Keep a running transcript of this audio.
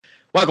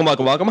Welcome,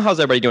 welcome, welcome. How's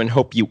everybody doing?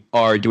 Hope you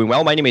are doing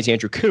well. My name is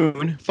Andrew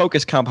Kuhn,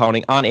 Focus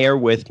Compounding, on air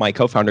with my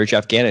co-founder,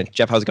 Jeff Gannon.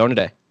 Jeff, how's it going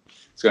today?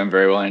 It's going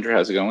very well, Andrew.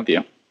 How's it going with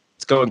you?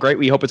 It's going great.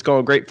 We hope it's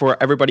going great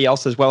for everybody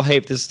else as well. Hey,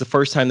 if this is the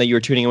first time that you're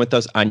tuning in with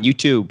us on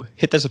YouTube,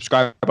 hit the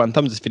subscribe button,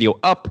 thumbs this video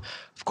up.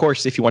 Of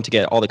course, if you want to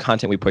get all the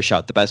content we push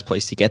out, the best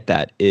place to get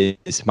that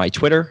is my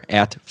Twitter,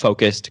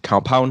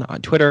 @FocusedCompound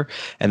on Twitter.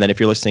 And then if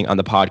you're listening on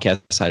the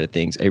podcast side of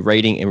things, a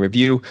rating and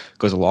review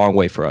goes a long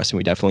way for us, and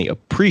we definitely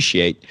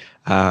appreciate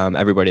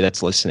everybody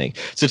that's listening.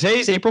 So today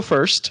is April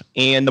 1st,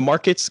 and the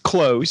market's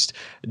closed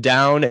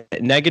down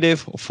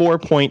negative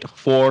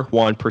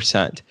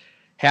 4.41%.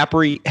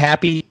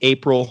 Happy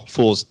April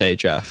Fool's Day,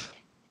 Jeff.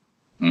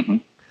 Mm-hmm.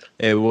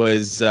 It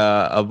was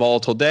a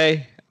volatile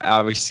day.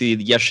 Obviously,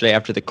 yesterday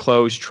after the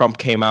close, Trump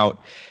came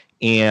out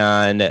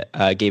and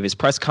gave his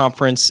press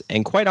conference.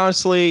 And quite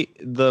honestly,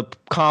 the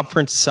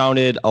conference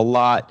sounded a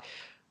lot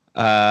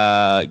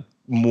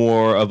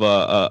more of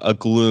a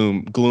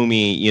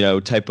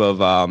gloomy, type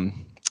of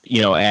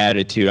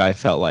attitude. I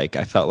felt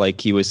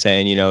like he was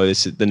saying,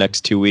 the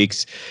next 2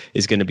 weeks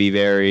is going to be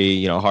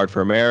very, hard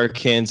for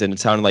Americans, and it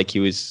sounded like he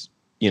was.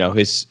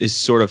 His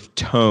sort of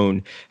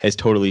tone has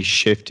totally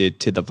shifted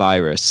to the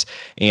virus.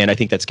 And I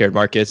think that scared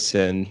markets.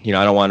 And,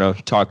 I don't want to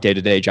talk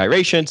day-to-day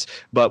gyrations,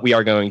 but we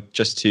are going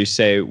just to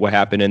say what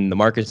happened in the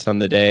markets on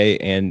the day.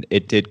 And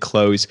it did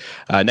close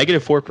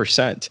negative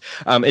 4%.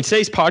 In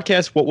today's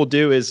podcast, what we'll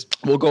do is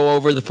we'll go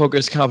over the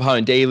Focus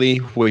Compound Daily,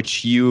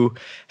 which you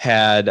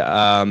had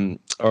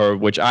or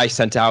which I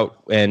sent out.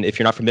 And if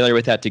you're not familiar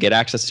with that, to get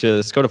access to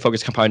this, go to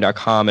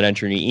focuscompound.com and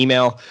enter your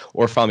email,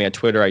 or follow me on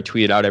Twitter. I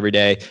tweet it out every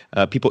day.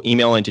 People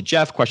email into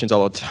Jeff questions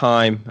all the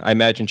time. I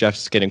imagine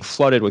Jeff's getting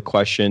flooded with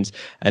questions,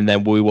 and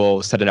then we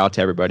will send it out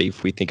to everybody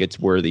if we think it's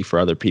worthy for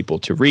other people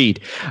to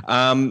read.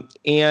 And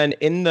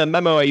in the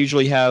memo, I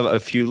usually have a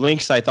few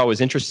links I thought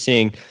was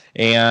interesting.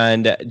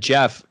 And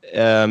Jeff,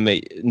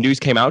 news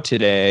came out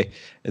today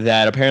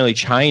that apparently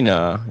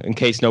China, in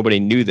case nobody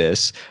knew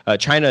this,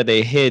 China,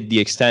 they hid the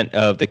extent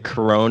of the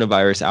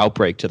coronavirus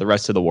outbreak to the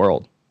rest of the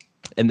world.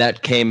 And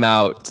that came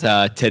out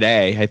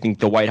today. I think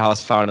the White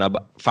House found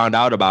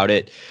out about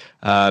it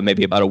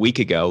maybe about a week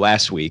ago,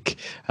 last week.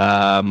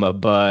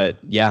 But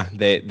yeah,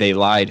 they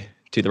lied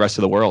to the rest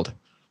of the world.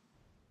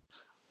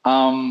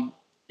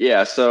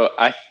 Yeah, so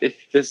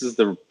if this is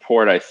the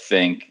report I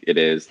think it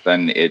is,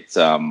 then it's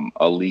a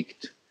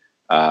leaked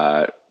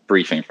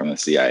briefing from the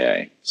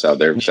CIA. So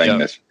they're saying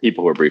this,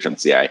 people who are briefed from the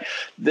CIA.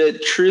 The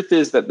truth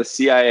is that the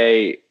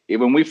CIA,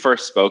 when we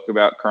first spoke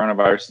about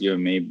coronavirus, you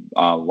and me,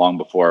 long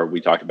before we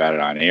talked about it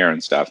on air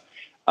and stuff,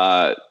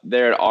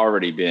 there had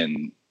already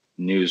been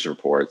news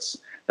reports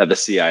that the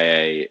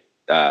CIA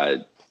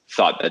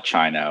thought that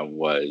China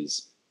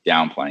was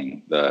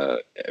downplaying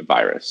the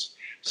virus.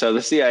 So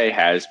the CIA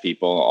has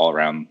people all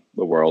around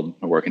the world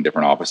who work in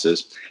different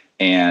offices,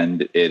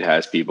 and it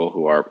has people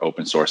who are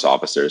open source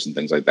officers and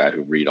things like that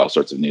who read all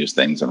sorts of news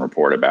things and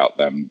report about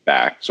them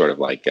back, sort of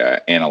like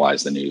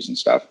analyze the news and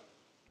stuff.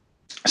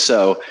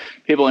 So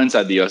people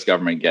inside the U.S.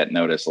 government get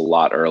notice a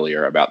lot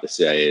earlier about the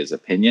CIA's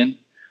opinion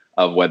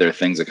of whether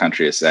things a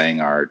country is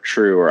saying are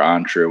true or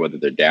untrue, whether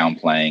they're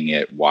downplaying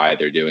it, why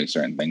they're doing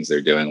certain things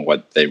they're doing,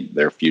 what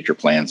their future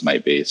plans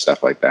might be,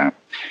 stuff like that.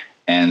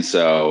 And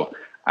so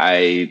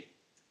I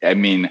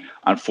mean,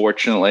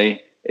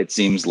 unfortunately, it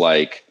seems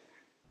like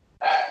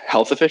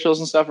health officials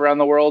and stuff around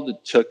the world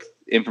took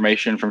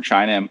information from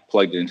China and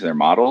plugged it into their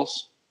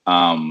models.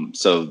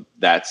 So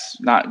that's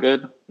not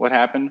good, what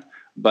happened.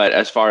 But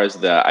as far as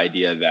the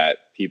idea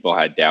that people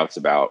had doubts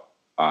about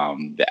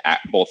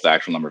both the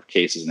actual number of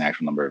cases and the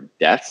actual number of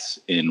deaths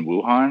in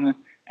Wuhan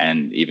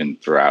and even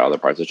throughout other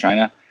parts of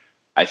China,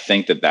 I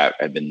think that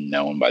had been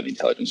known by the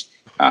intelligence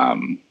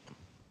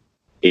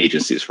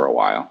agencies for a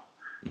while.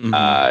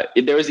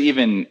 Mm-hmm. There's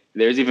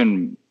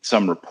even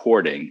some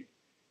reporting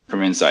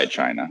from inside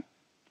China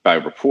by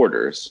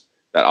reporters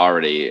that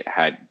already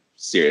had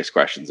serious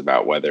questions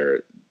about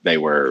whether they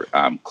were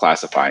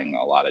classifying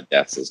a lot of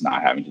deaths as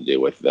not having to do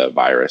with the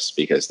virus,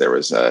 because there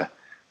was a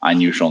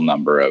unusual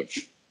number of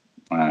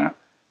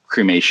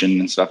cremation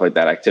and stuff like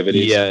that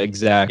activities. Yeah,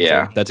 exactly.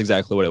 Yeah, that's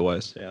exactly what it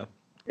was. Yeah.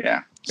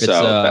 Yeah.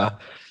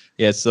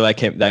 So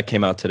that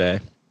came out today.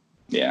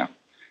 Yeah.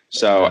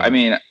 So I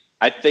mean,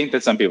 I think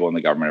that some people in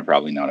the government have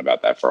probably known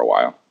about that for a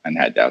while and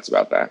had doubts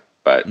about that.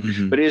 But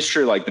it is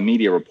true, like the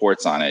media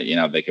reports on it,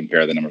 they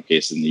compare the number of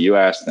cases in the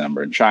US, the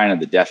number in China,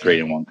 the death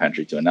rate in one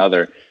country to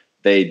another.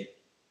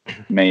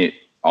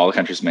 All the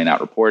countries may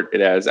not report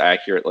it as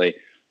accurately.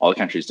 All the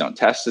countries don't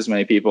test as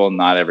many people.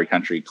 Not every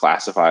country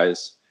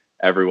classifies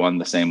everyone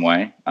the same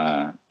way.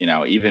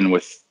 Even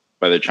with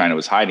whether China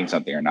was hiding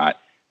something or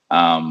not,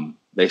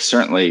 they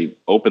certainly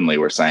openly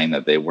were saying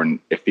that they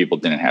weren't, if people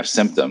didn't have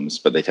symptoms,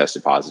 but they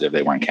tested positive,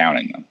 they weren't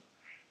counting them.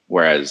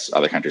 Whereas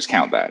other countries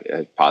count that.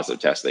 A positive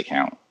test, they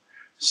count.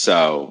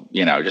 So,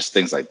 just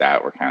things like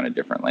that were counted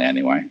differently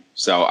anyway.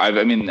 So,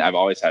 I've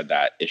always had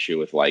that issue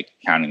with like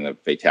counting the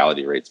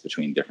fatality rates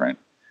between different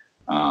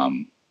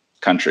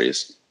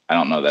countries. I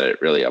don't know that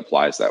it really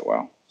applies that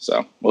well.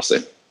 So we'll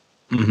see.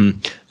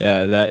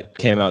 Yeah, that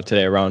came out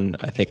today around,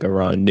 I think,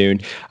 around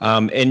noon.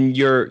 And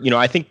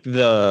I think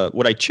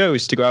what I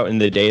chose to go out in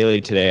the daily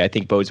today, I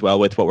think bodes well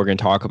with what we're going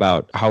to talk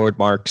about. Howard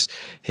Marks,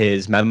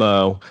 his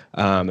memo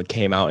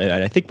came out,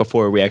 and I think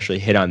before we actually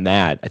hit on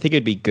that, I think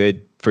it'd be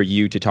good for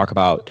you to talk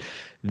about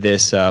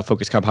this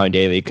Focus Compound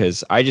Daily,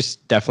 because I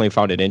just definitely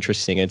found it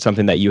interesting. It's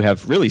something that you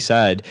have really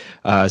said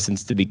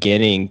since the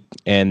beginning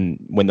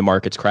and when the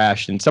markets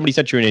crashed. And somebody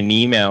sent you in an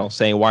email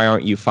saying, why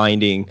aren't you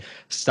finding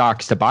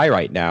stocks to buy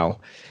right now?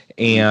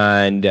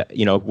 And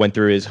went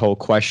through his whole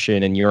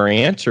question, and your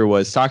answer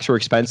was stocks were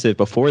expensive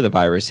before the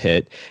virus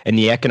hit, and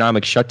the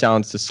economic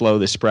shutdowns to slow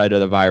the spread of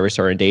the virus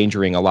are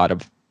endangering a lot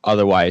of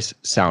otherwise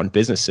sound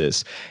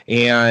businesses.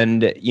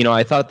 And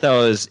I thought that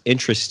was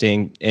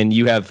interesting. And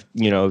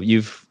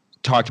you've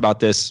talked about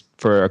this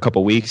for a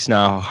couple of weeks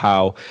now,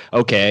 how,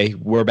 okay,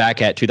 we're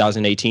back at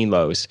 2018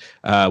 lows,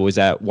 was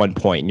at one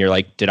point. And you're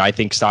like, did I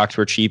think stocks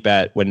were cheap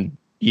at when,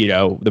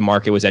 the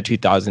market was at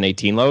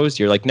 2018 lows?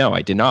 You're like, no,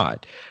 I did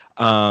not.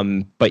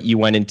 But you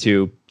went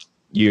into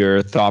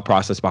your thought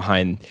process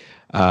behind,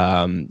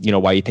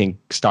 why you think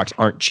stocks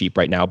aren't cheap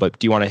right now. But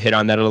do you want to hit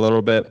on that a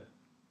little bit?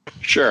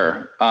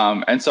 Sure.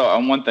 And so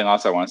one thing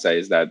also I want to say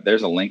is that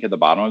there's a link at the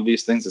bottom of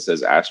these things that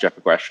says ask Jeff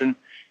a question.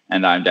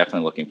 And I'm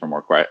definitely looking for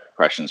more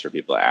questions for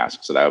people to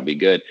ask. So that would be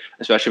good,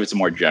 especially if it's a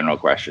more general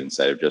question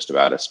instead of just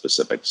about a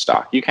specific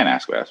stock. You can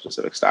ask about a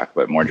specific stock,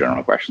 but more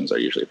general questions I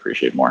usually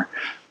appreciate more.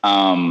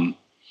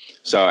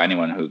 So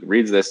anyone who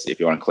reads this,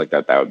 if you want to click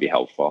that, that would be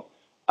helpful.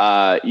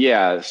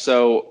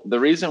 So the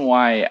reason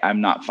why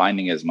I'm not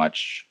finding as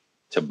much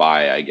to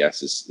buy, I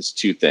guess, is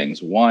two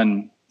things.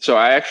 One, so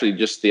I actually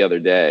just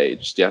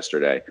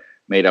yesterday,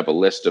 made up a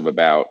list of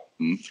about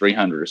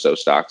 300 or so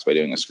stocks by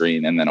doing a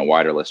screen, and then a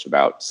wider list of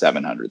about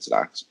 700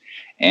 stocks.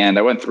 And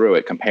I went through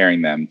it,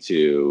 comparing them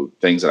to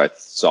things that I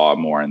saw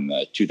more in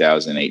the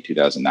 2008,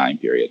 2009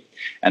 period.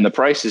 And the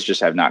prices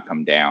just have not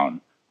come down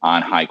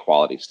on high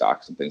quality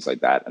stocks and things like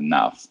that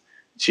enough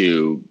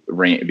to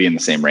be in the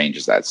same range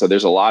as that. So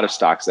there's a lot of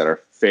stocks that are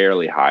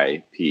fairly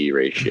high PE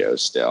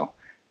ratios still.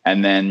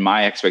 And then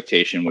my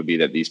expectation would be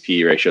that these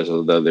PE ratios,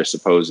 although they're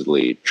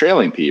supposedly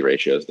trailing PE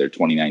ratios, they're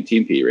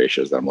 2019 PE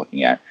ratios that I'm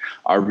looking at,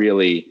 are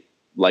really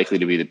likely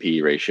to be the PE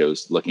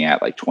ratios looking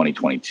at like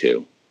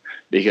 2022.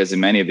 Because in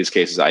many of these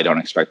cases, I don't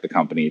expect the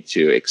company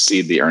to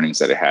exceed the earnings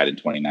that it had in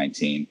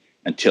 2019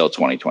 until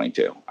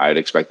 2022. I would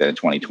expect that in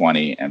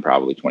 2020 and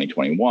probably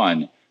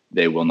 2021,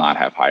 they will not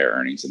have higher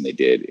earnings than they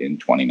did in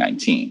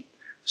 2019.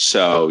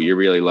 So you're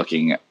really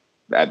looking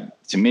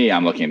at, to me,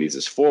 I'm looking at these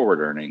as forward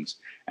earnings,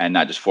 and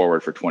not just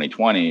forward for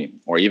 2020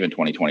 or even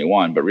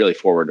 2021, but really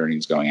forward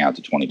earnings going out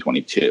to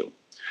 2022.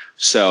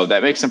 So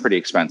that makes them pretty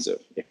expensive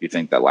if you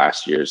think that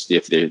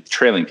if the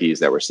trailing Ps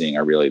that we're seeing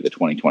are really the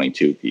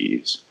 2022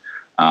 Ps.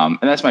 And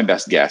that's my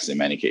best guess in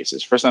many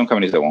cases. For some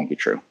companies, that won't be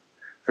true.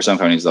 For some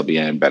companies, they'll be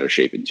in better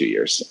shape in 2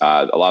 years.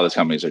 A lot of those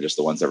companies are just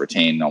the ones that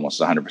retain almost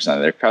 100%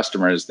 of their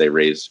customers. They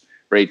raise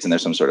rates, and they're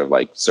some sort of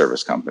like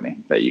service company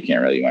that you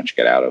can't really much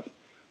get out of.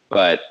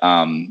 But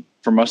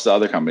for most of the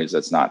other companies,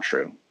 that's not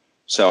true.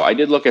 So I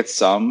did look at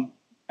some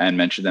and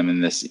mention them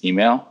in this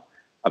email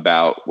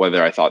about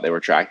whether I thought they were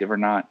attractive or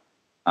not.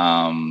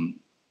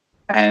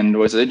 And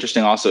what's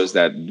interesting also is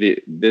that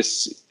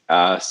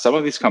some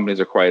of these companies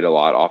are quite a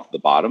lot off the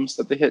bottoms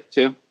that they hit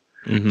too.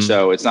 Mm-hmm.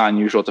 So it's not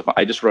unusual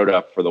I just wrote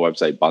up for the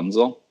website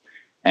Bunzl,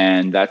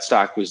 and that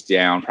stock was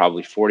down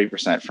probably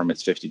 40% from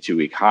its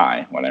 52-week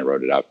high when I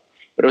wrote it up.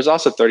 But it was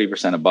also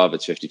 30% above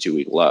its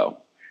 52-week low.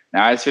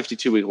 Now, at its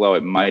 52-week low,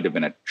 it might have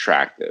been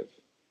attractive,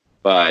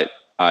 but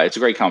it's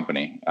a great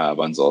company,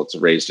 Bunzl. It's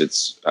raised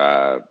its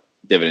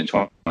dividend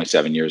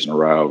 27 years in a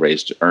row,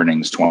 raised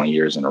earnings 20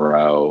 years in a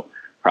row,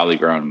 probably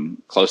grown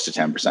close to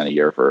 10% a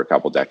year for a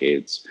couple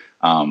decades.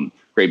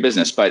 Great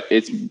business, but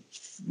its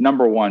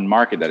number one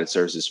market that it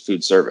serves is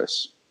food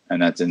service,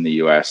 and that's in the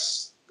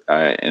U.S.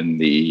 and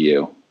the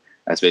EU.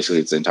 That's basically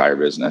its entire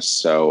business.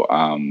 So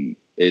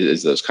it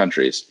is those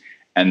countries.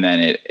 And then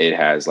it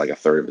has like a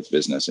third of its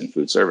business in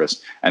food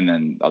service, and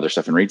then other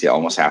stuff in retail.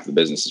 Almost half the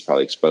business is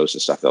probably exposed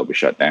to stuff that'll be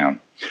shut down.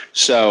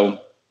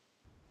 So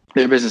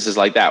there are businesses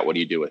like that. What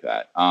do you do with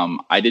that?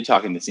 I did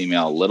talk in this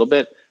email a little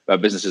bit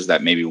about businesses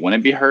that maybe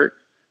wouldn't be hurt.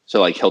 So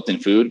like Hilton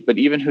Food, but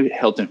even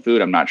Hilton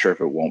Food, I'm not sure if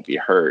it won't be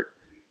hurt,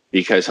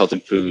 because Hilton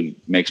Food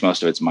makes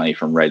most of its money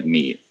from red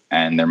meat,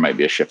 and there might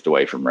be a shift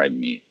away from red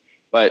meat.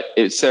 But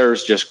it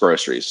serves just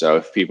groceries. So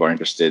if people are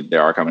interested,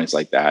 there are companies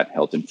like that.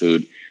 Hilton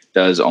Food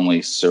does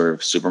only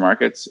serve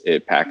supermarkets.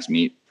 It packs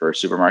meat for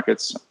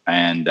supermarkets,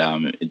 and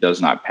it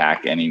does not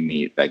pack any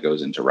meat that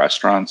goes into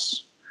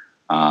restaurants.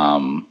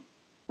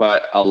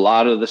 But a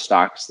lot of the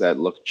stocks that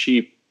look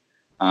cheap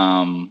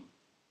aren't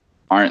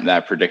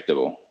that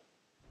predictable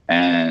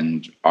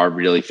and are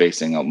really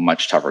facing a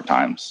much tougher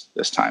times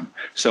this time.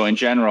 So in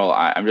general,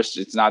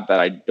 it's not that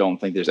I don't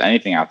think there's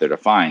anything out there to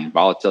find.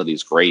 Volatility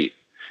is great,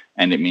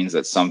 and it means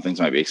that some things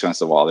might be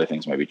expensive while other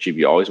things might be cheap.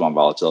 You always want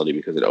volatility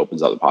because it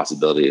opens up the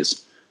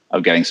possibilities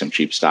of getting some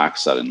cheap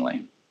stocks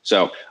suddenly.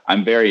 So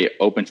I'm very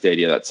open to the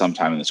idea that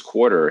sometime in this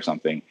quarter or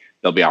something,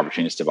 there'll be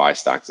opportunities to buy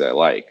stocks that I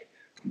like.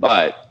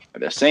 But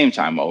at the same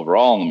time,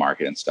 overall in the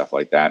market and stuff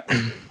like that,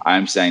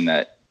 I'm saying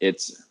that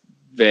it's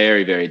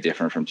very, very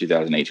different from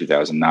 2008,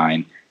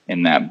 2009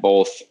 in that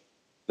both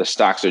the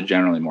stocks are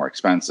generally more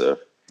expensive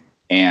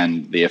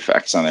and the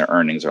effects on their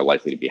earnings are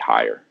likely to be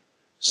higher.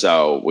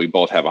 So we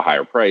both have a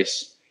higher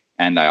price,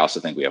 and I also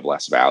think we have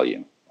less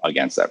value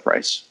against that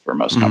price for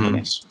most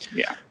companies.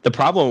 Yeah. The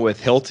problem with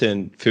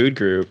Hilton Food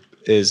Group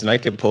is, and I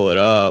can pull it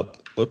up,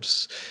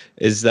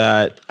 is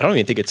that I don't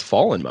even think it's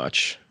fallen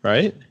much,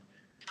 right?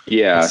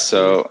 Yeah.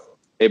 So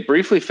it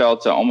briefly fell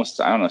to almost,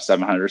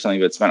 700 or something,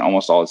 but it spent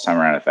almost all its time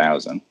around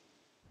 1,000.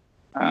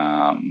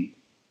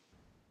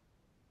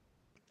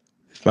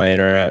 If my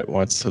internet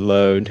wants to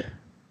load,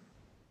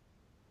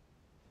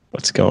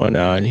 what's going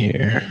on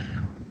here?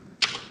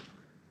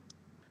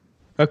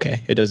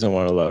 Okay, it doesn't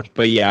want to load.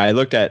 But yeah, I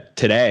looked at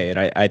today, and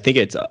I think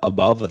it's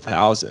above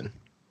 1,000.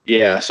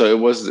 Yeah, so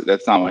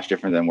that's not much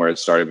different than where it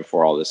started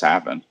before all this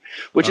happened,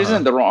 which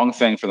isn't the wrong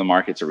thing for the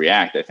market to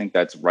react. I think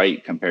that's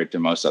right compared to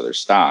most other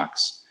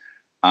stocks.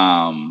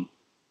 But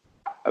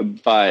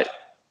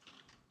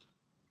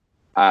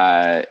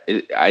I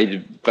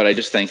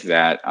just think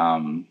that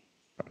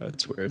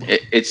that's weird.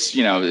 It's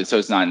so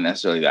it's not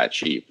necessarily that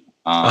cheap.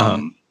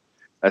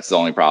 That's the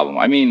only problem.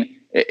 I mean,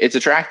 it's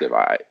attractive.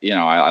 I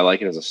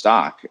like it as a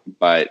stock,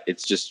 but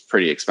it's just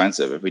pretty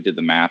expensive. If we did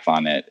the math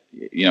on it,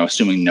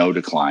 assuming no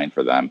decline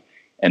for them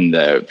and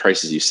the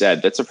prices you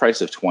said, that's a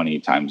price of 20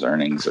 times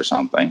earnings or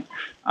something.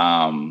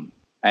 And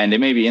it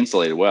may be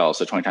insulated well.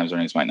 So 20 times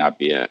earnings might not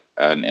be an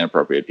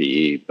inappropriate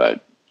PE,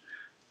 but,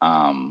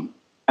 and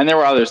there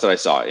were others that I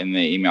saw in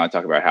the email. I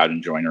talk about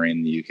Howden Joinery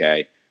in the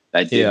UK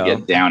that did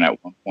get down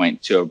at one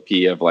point to a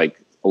PE of like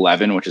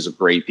 11, which is a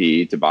great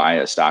PE to buy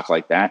a stock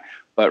like that.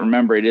 But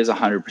remember, it is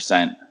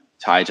 100%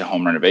 tied to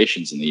home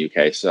renovations in the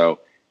UK. So,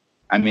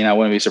 I mean, I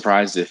wouldn't be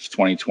surprised if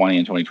 2020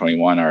 and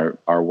 2021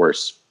 are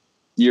worse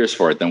years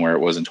for it than where it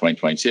was in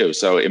 2022.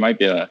 So it might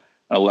be an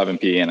 11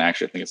 P, and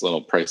actually I think it's a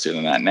little pricier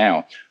than that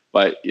now.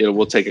 But it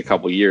will take a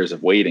couple of years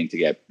of waiting to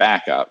get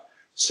back up.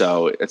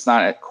 So it's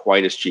not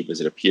quite as cheap as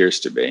it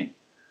appears to be.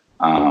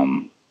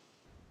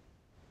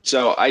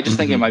 So I just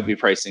think it might be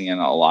pricing in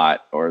a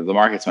lot, or the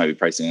markets might be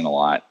pricing in a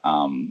lot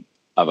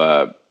of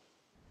a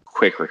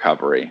quick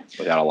recovery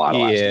without a lot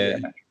of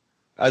lasting damage.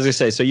 I was gonna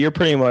say, so you're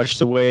pretty much,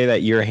 the way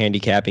that you're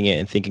handicapping it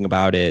and thinking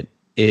about it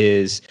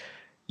is,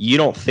 you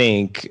don't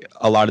think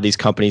a lot of these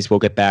companies will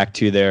get back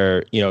to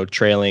their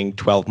trailing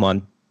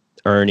 12-month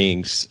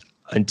earnings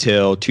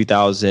until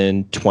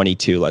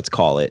 2022, let's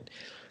call it.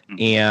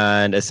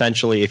 And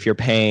essentially, if you're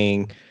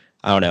paying,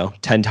 I don't know,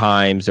 10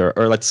 times or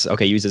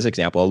use this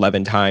example,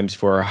 11 times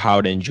for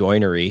Howden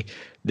Joinery,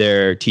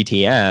 their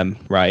TTM,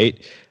 right?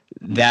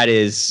 That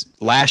is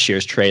last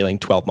year's trailing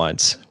 12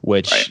 months,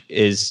 which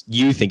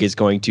you think is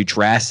going to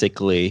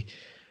drastically,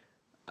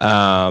 they're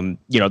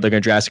going to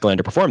drastically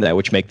underperform that,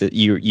 which make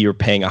you're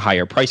paying a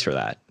higher price for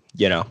that,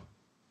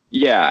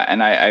 Yeah,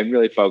 and I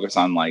really focus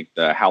on like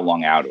how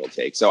long out it will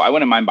take. So I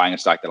wouldn't mind buying a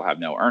stock that'll have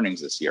no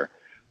earnings this year,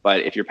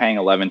 but if you're paying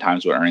 11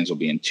 times what earnings will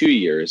be in 2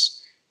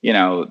 years,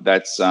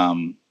 that's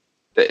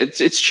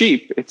it's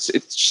cheap. It's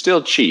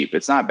still cheap.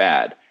 It's not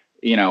bad.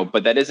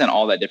 But that isn't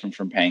all that different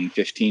from paying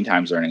 15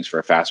 times earnings for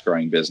a fast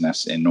growing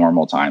business in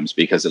normal times,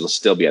 because it'll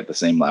still be at the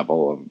same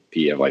level of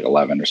P of like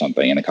 11 or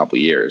something in a couple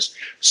of years.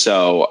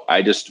 So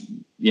I just,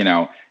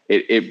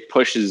 it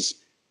pushes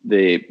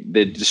the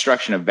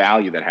destruction of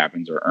value that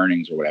happens, or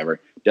earnings or whatever,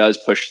 does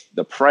push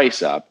the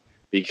price up,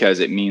 because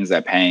it means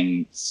that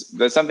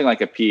there's something like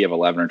a P of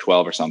 11 or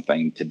 12 or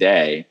something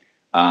today.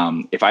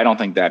 If I don't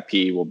think that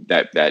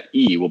that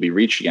E will be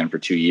reached again for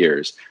 2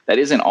 years, that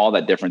isn't all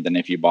that different than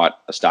if you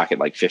bought a stock at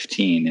like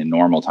 15 in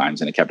normal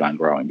times and it kept on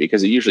growing,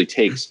 because it usually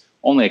takes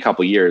only a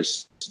couple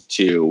years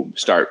to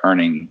start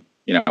earning,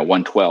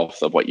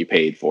 1/12 of what you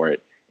paid for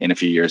it in a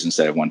few years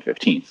instead of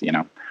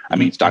 1/15. I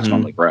mean, stocks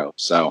normally grow.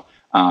 So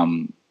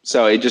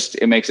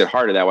it makes it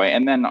harder that way.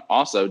 And then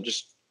also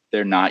just,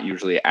 they're not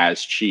usually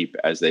as cheap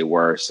as they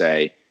were,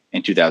 say,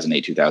 in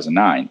 2008,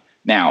 2009.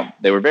 Now,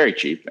 they were very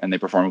cheap and they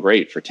performed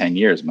great for 10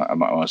 years,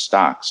 most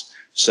stocks.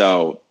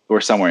 So we're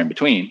somewhere in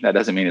between. That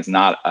doesn't mean it's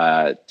not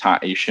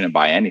you shouldn't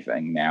buy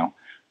anything now,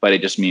 but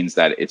it just means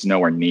that it's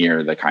nowhere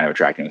near the kind of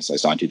attractiveness I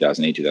saw in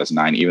 2008,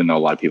 2009, even though a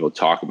lot of people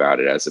talk about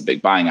it as a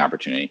big buying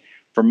opportunity.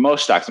 For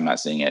most stocks, I'm not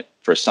seeing it.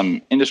 For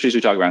some industries we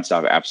talk about and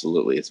stuff,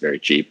 absolutely, it's very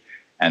cheap.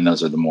 And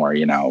those are the more,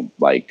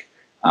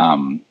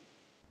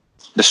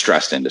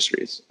 distressed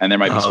industries, and there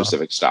might be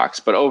specific stocks,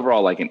 but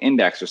overall, like an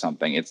index or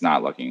something, it's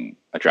not looking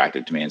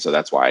attractive to me. And so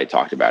that's why I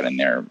talked about in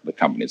there the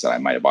companies that I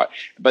might have bought.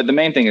 But the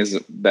main thing is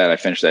that I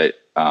finished that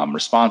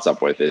response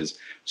up with is,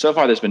 so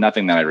far there's been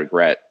nothing that I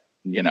regret,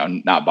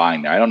 not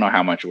buying there. I don't know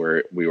how much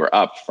we were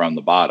up from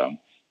the bottom,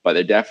 but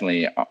there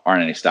definitely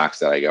aren't any stocks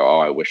that I go, oh,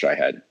 I wish I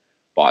had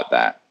bought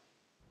that.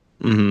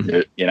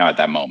 At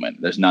that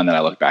moment, there's none that I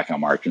look back on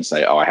March and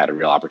say, oh, I had a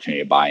real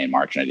opportunity to buy in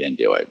March and I didn't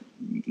do it.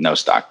 No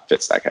stock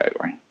fits that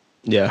category.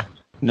 Yeah.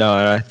 No,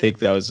 and I think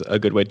that was a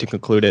good way to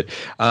conclude it.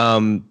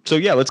 So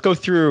yeah, let's go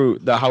through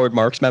the Howard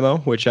Marks memo,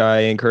 which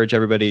I encourage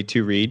everybody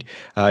to read.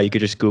 You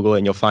could just Google it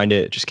and you'll find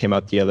it. It just came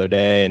out the other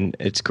day, and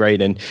it's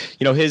great. And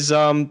his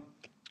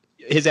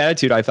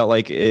attitude, I felt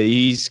like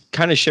he's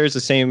kind of shares the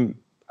same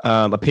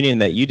opinion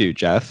that you do,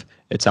 Jeff.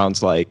 It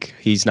sounds like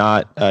he's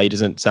not. He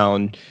doesn't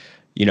sound,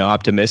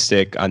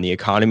 optimistic on the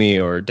economy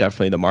or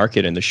definitely the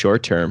market in the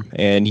short term.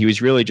 And he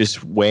was really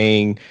just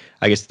weighing,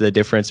 I guess, the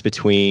difference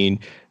between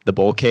the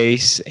bull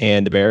case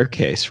and the bear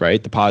case,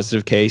 right? The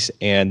positive case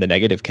and the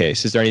negative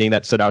case. Is there anything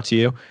that stood out to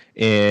you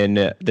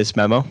in this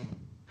memo?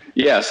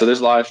 Yeah, so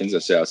there's a lot of things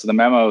that stood out. So the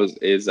memo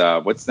is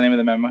what's the name of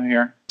the memo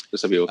here?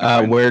 Just so people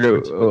can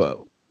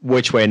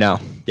which way now?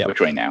 Yeah,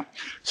 which way now?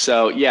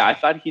 So yeah, I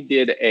thought he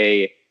did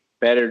a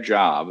better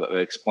job of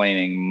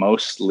explaining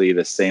mostly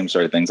the same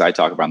sort of things I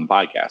talk about on the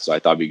podcast. So I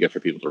thought it'd be good for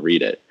people to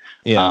read it.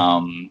 Yeah.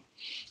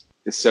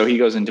 So he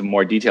goes into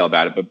more detail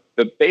about it,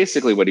 but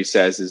basically what he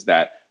says is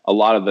that a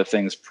lot of the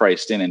things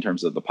priced in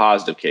terms of the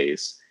positive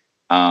case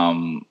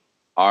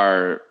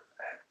are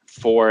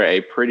for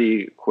a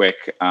pretty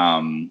quick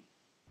recovery,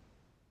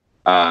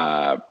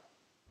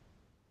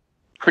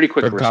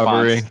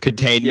 response.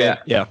 Containment.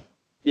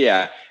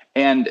 Yeah.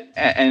 And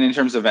in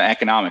terms of an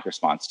economic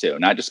response too,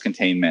 not just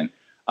containment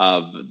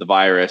of the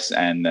virus,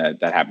 and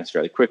that happens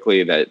fairly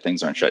quickly, that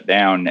things aren't shut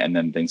down and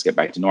then things get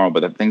back to normal, but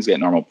that things get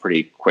normal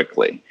pretty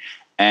quickly.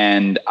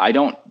 And I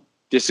don't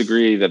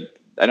disagree that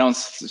I don't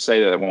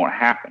say that it won't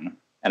happen.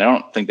 And I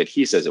don't think that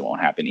he says it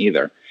won't happen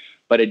either.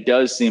 But it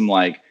does seem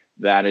like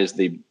that is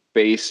the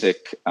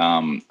basic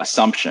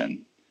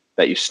assumption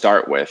that you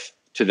start with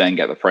to then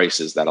get the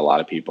prices that a lot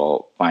of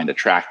people find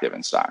attractive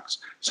in stocks.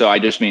 So I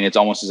just mean it's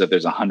almost as if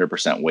there's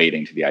 100%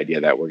 weighting to the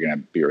idea that we're going to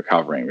be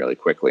recovering really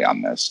quickly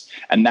on this.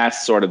 And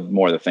that's sort of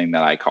more the thing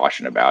that I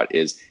caution about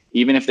is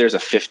even if there's a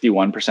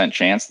 51%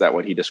 chance that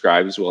what he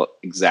describes will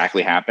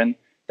exactly happen,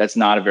 that's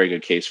not a very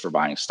good case for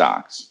buying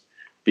stocks,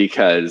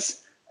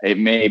 because it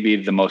may be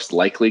the most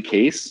likely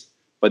case,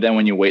 but then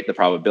when you weight the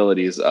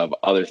probabilities of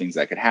other things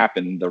that could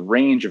happen, the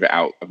range of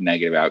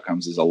negative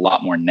outcomes is a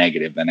lot more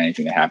negative than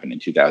anything that happened in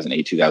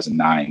 2008,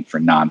 2009 for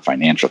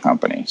non-financial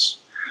companies.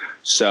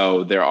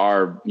 So there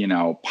are,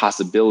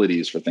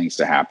 possibilities for things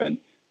to happen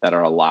that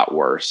are a lot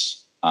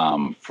worse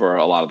for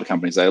a lot of the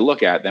companies that I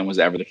look at than was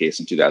ever the case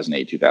in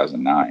 2008,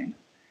 2009.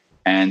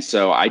 And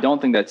so I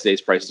don't think that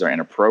today's prices are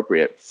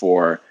inappropriate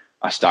for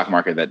a stock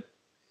market that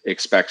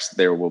expects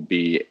there will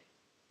be,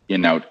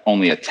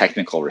 only a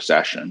technical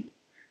recession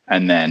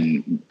and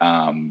then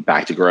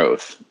back to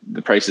growth.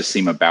 The prices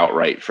seem about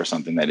right for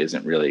something that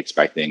isn't really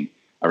expecting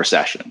a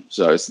recession.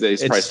 So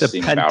these prices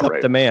seem about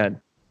right.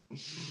 Demand.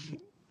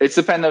 It's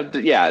the pent-up,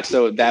 yeah.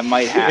 So that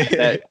might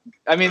happen.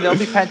 There'll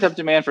be pent-up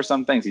demand for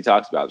some things. He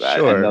talks about that,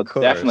 sure, and there'll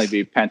definitely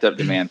be pent-up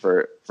demand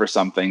for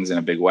some things in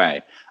a big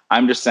way.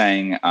 I'm just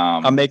saying.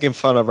 I'm making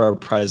fun of our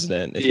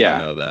president. If you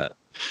don't know that.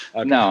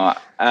 Okay. No,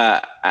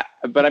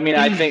 but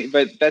I think,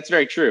 but that's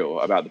very true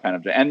about the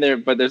pent-up demand.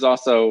 And but there's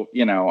also,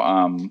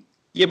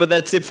 yeah, but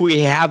that's if we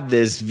have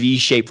this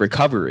V-shaped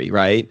recovery,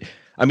 right?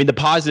 I mean, the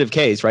positive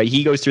case, right?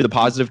 He goes through the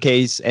positive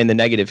case and the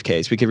negative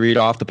case. We could read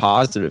off the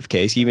positive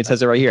case. He even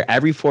says it right here.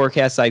 Every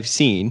forecast I've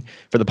seen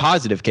for the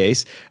positive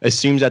case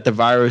assumes that the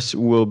virus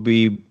will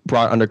be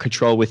brought under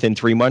control within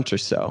 3 months or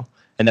so,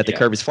 and that the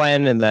curve is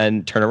flattened and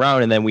then turn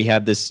around. And then we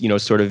have this,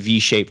 sort of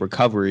V-shaped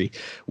recovery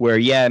where,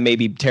 it may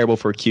be terrible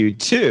for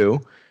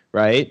Q2,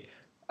 right?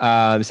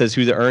 It says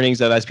who the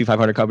earnings of SP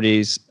 500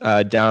 companies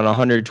down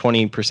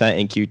 120%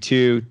 in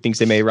Q2, thinks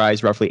they may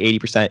rise roughly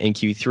 80% in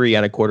Q3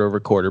 on a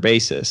quarter-over-quarter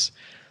basis,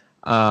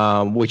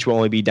 which will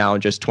only be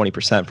down just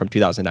 20% from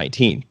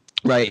 2019,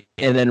 right?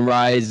 And then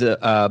rise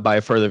by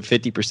a further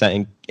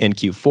 50% in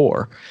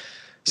Q4.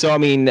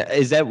 So,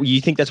 is that,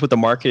 you think that's what the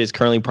market is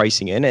currently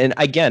pricing in? And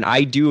again,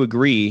 I do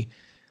agree,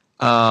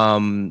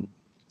 that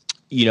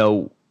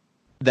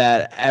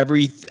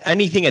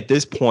anything at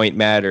this point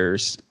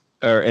matters,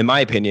 or in my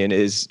opinion,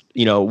 is,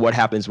 what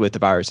happens with the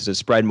virus. Does it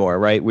spread more,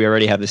 right? We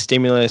already have the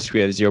stimulus.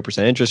 We have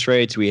 0% interest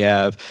rates. We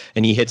have,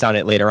 and he hits on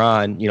it later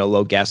on,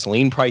 low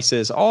gasoline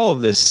prices, all of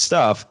this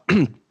stuff,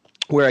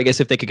 where I guess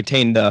if they could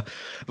contain the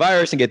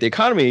virus and get the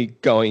economy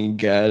going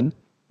again,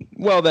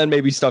 well, then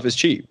maybe stuff is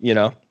cheap,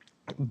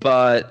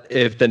 But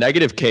if the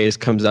negative case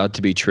comes out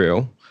to be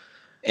true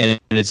and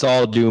it's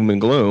all doom and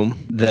gloom,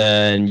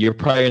 then you're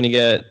probably going to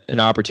get an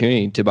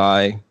opportunity to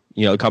buy,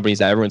 companies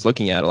that everyone's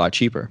looking at a lot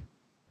cheaper.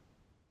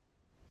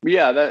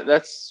 Yeah,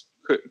 that's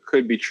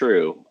could be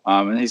true.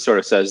 And he sort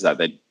of says that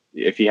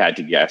if he had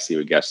to guess, he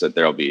would guess that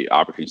there'll be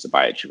opportunities to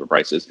buy at cheaper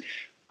prices.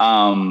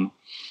 I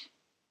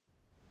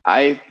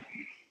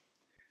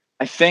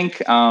think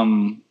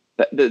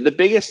the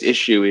biggest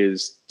issue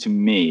is, to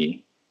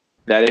me,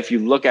 that if you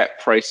look at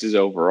prices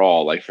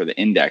overall, like for the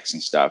index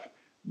and stuff,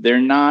 they're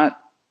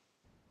not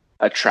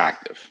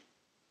attractive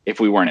if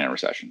we weren't in a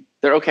recession.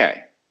 They're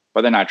okay,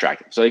 but they're not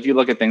attractive. So if you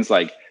look at things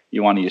like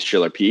you want to use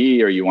Shiller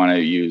PE, or you want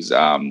to use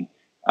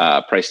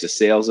price to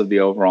sales of the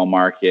overall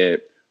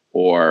market,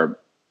 or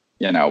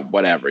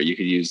whatever, you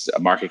could use a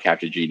market cap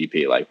to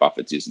GDP like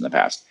Buffett's used in the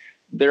past.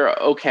 they're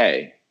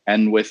okay.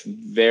 And with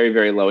very,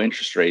 very low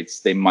interest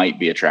rates, they might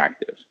be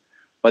attractive,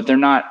 but they're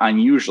not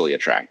unusually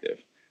attractive.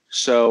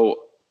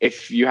 So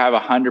if you have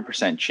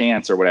 100%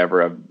 chance or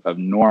whatever of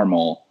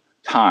normal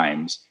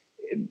times,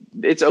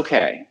 it's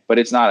okay, but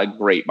it's not a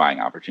great buying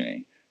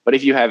opportunity. But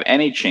if you have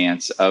any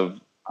chance of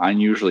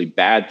unusually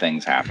bad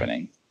things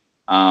happening,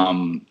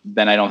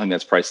 then I don't think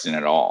that's priced in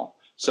at all.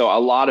 So a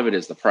lot of it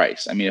is the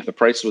price. I mean, if the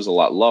price was a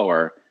lot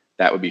lower,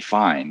 that would be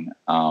fine.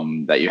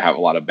 That you have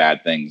a lot of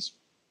bad things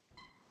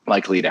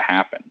likely to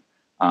happen.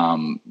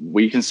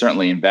 We can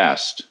certainly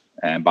invest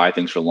and buy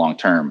things for long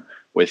term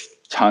with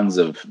tons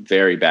of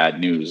very bad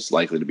news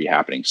likely to be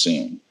happening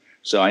soon.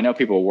 So I know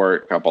people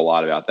work up a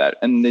lot about that.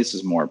 And this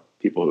is more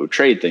people who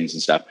trade things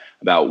and stuff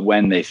about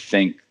when they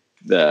think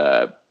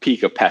the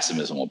peak of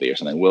pessimism will be or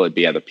something. Will it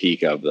be at the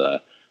peak of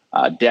the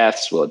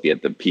deaths? Will it be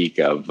at the peak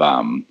of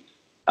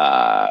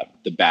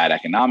the bad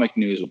economic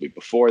news? Will it be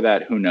before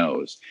that? Who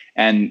knows?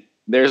 And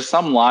there's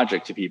some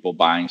logic to people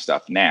buying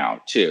stuff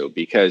now too,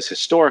 because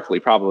historically,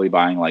 probably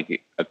buying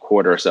like a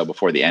quarter or so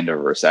before the end of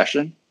a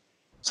recession,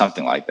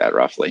 something like that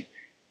roughly,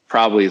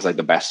 probably is like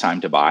the best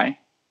time to buy.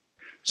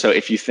 So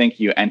if you think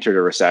you entered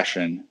a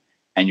recession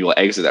and you will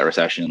exit that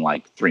recession in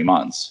like 3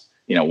 months,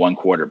 1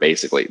 quarter,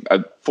 basically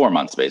 4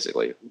 months,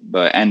 basically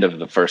the end of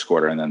the first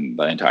quarter and then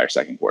the entire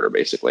second quarter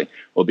basically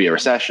will be a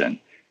recession,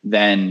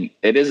 then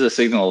it is a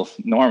signal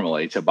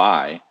normally to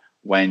buy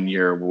when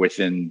you're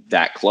within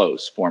that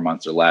close, 4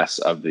 months or less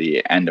of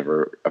the end of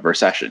a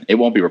recession. It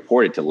won't be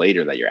reported till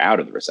later that you're out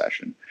of the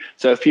recession.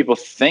 So if people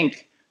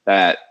think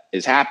that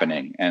is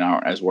happening and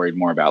aren't as worried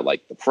more about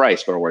like the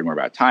price, but are worried more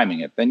about timing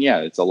it, then yeah,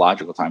 it's a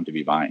logical time to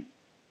be buying.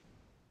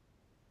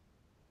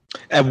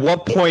 At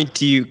what point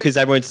do you, because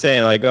everyone's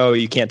saying like, oh,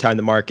 you can't time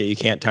the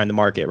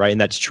market, right? And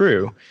that's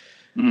true.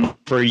 Mm-hmm.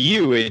 For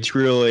you, it's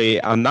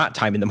really, I'm not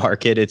timing the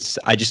market.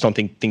 I just don't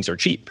think things are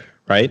cheap,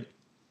 right?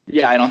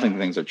 Yeah, I don't think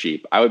things are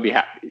cheap. I would be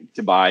happy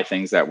to buy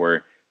things that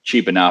were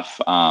cheap enough.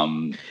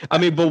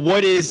 But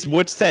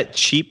what's that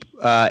cheap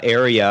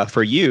area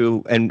for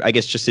you? And I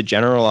guess just to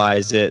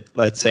generalize it,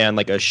 let's say on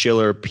like a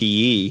Shiller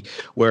PE,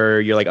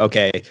 where you're like,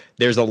 okay,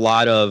 there's a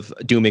lot of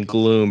doom and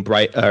gloom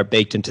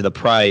baked into the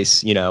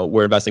price.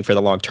 We're investing for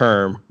the long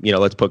term.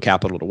 Let's put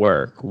capital to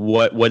work.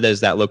 What does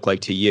that look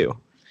like to you?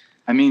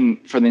 I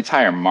mean, for the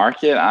entire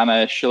market on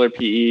a Shiller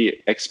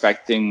PE,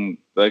 expecting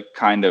the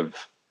kind of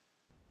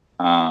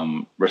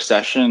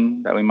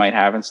recession that we might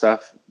have and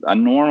stuff, a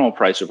normal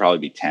price would probably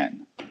be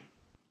 10.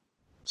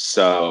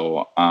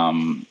 So, a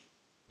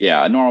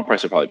normal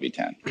price would probably be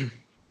 10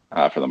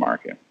 for the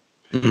market.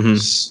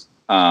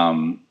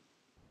 Mm-hmm.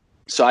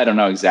 So I don't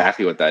know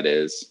exactly what that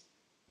is.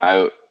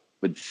 I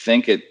would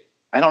think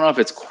I don't know if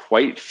it's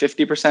quite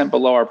 50%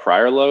 below our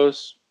prior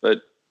lows,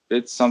 but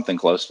it's something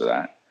close to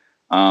that.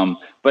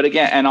 But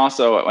again, and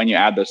also when you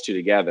add those two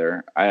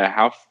together,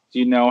 do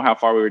you know how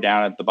far we were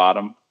down at the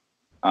bottom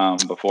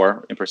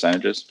before in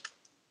percentages?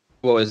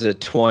 What was it?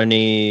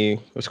 20? It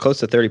was close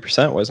to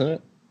 30%, wasn't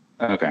it?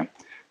 Okay,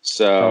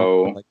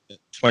 so like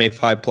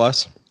 25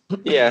 plus.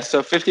 Yeah,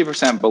 so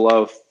 50%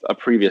 below a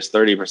previous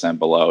 30%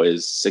 below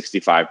is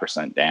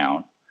 65%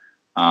 down.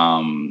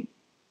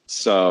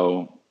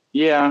 So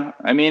yeah,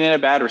 I mean, in a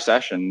bad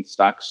recession,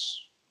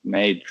 stocks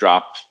may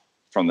drop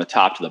from the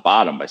top to the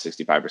bottom by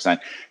 65%.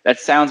 That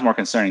sounds more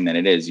concerning than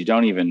it is. You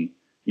don't even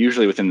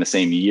usually within the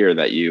same year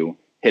that you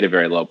hit a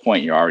very low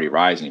point, you're already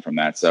rising from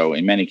that. So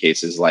in many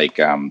cases, like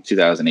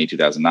 2008,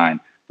 2009,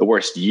 the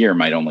worst year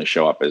might only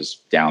show up as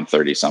down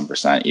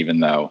 30-some%,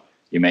 even though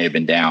you may have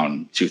been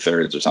down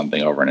 2/3 or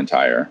something over an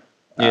entire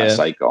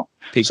cycle.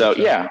 So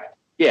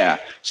yeah.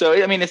 So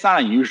I mean, it's not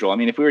unusual. I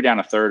mean, if we were down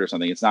 1/3 or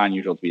something, it's not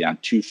unusual to be down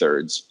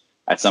 2/3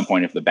 at some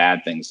point if the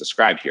bad things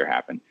described here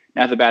happen.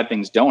 Now, if the bad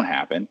things don't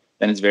happen,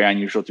 then it's very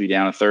unusual to be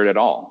down 1/3 at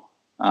all.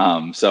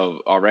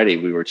 So already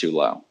we were too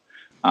low.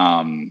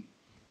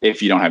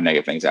 If you don't have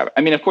negative things happen.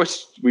 I mean, of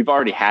course, we've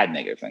already had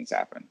negative things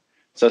happen.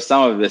 So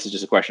some of this is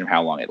just a question of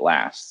how long it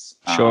lasts.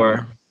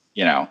 Sure.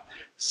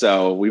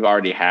 So we've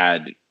already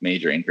had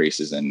major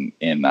increases in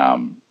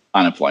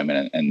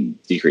unemployment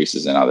and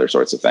decreases in other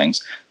sorts of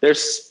things.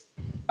 There's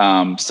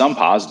some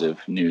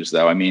positive news,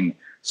 though. I mean,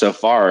 so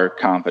far,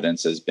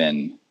 confidence has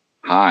been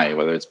high,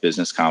 whether it's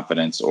business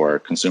confidence or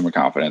consumer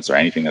confidence or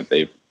anything that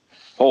they've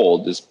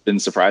polled has been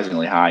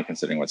surprisingly high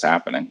considering what's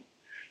happening.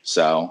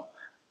 So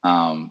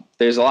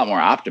there's a lot more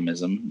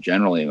optimism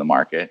generally in the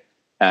market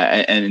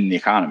and in the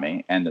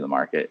economy and in the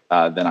market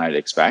than I'd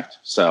expect.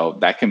 So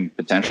that can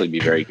potentially be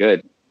very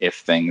good if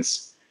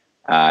things,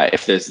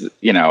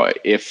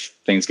 if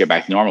things get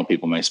back to normal,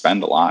 people may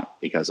spend a lot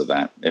because of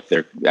that.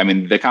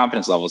 The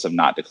confidence levels have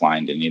not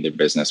declined in either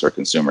business or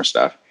consumer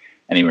stuff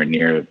anywhere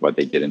near what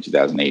they did in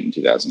 2008 and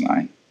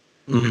 2009.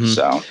 Mm-hmm.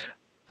 So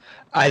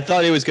I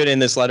thought it was good in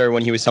this letter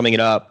when he was summing it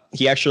up.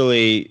 He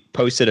actually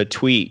posted a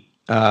tweet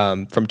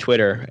from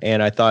Twitter,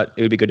 and I thought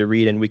it would be good to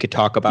read, and we could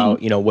talk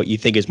about, what you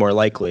think is more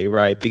likely,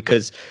 right?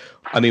 Because,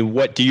 I mean,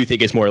 what do you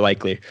think is more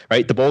likely,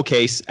 right? The bull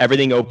case,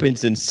 everything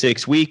opens in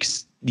 6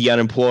 weeks, The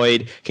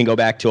unemployed can go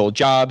back to old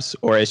jobs,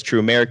 or as true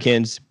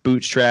Americans,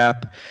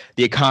 bootstrap.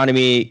 The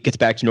economy gets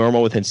back to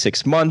normal within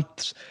 6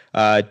 months.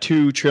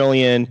 $2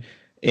 trillion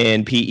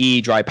in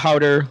PE, dry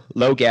powder,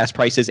 low gas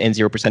prices, and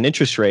 0%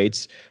 interest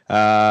rates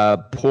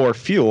pour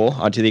fuel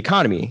onto the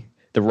economy.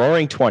 The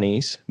Roaring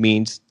 '20s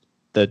means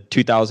the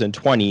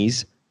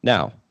 2020s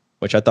now,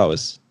 which I thought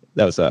was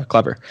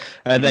clever.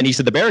 And then he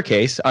said the bear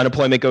case,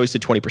 unemployment goes to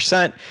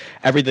 20%.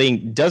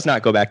 Everything does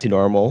not go back to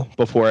normal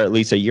before at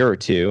least a year or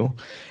two.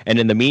 And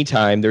in the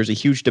meantime, there's a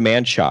huge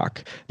demand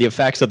shock. The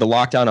effects of the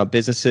lockdown on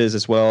businesses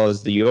as well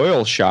as the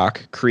oil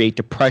shock create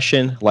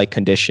depression-like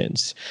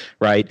conditions,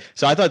 right?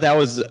 So I thought that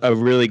was a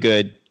really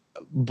good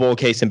bull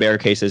case and bear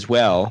case as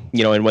well.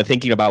 And when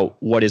thinking about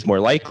what is more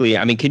likely,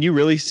 I mean, can you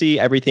really see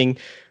everything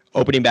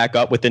opening back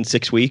up within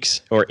 6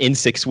 weeks or in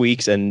 6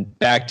 weeks and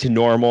back to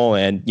normal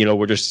and,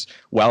 we're just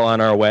well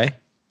on our way?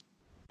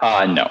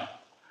 No.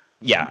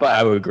 Yeah, but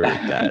I would agree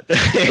with that.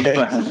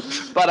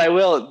 but I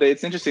will.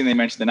 It's interesting they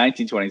mentioned the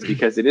 1920s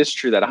because it is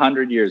true that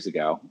 100 years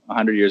ago,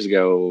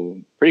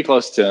 pretty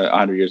close to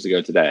 100 years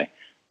ago today,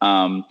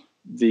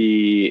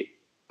 the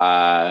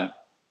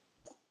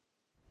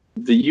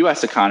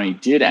U.S. economy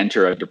did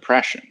enter a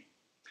depression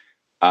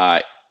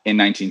in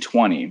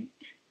 1920.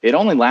 It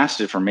only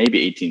lasted for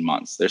maybe 18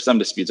 months. There's some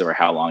disputes over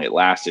how long it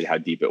lasted, how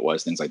deep it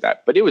was, things like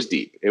that. But it was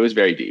deep. It was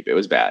very deep. It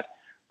was bad.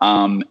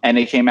 And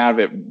it came out of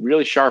it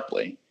really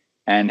sharply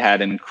and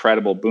had an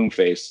incredible boom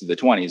phase to the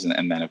 20s.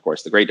 And then, of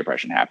course, the Great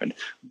Depression happened.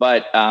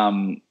 But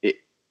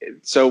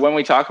so when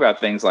we talk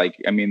about things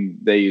like,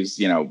 they use,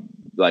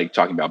 like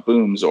talking about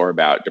booms or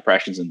about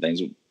depressions and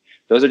things,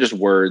 those are just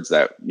words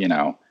that,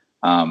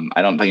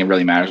 I don't think it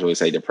really matters when we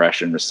say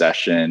depression,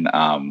 recession,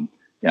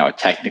 a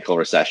technical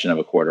recession of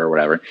a quarter or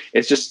whatever.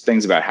 It's just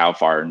things about how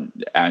far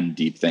and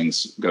deep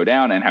things go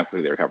down and how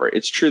quickly they recover.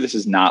 It's true this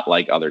is not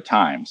like other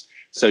times.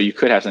 So you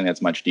could have something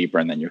that's much deeper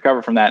and then you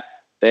recover from that.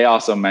 They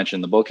also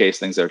mentioned the bull case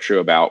things that are true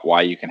about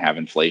why you can have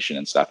inflation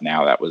and stuff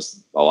now. That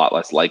was a lot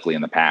less likely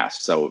in the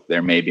past. So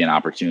there may be an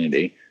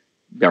opportunity.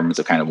 Governments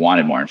have kind of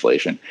wanted more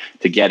inflation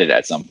to get it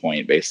at some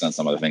point based on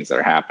some of the things that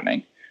are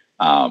happening.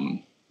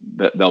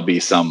 There'll be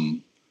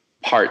some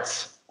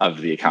parts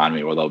of the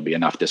economy where there'll be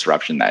enough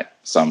disruption that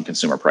some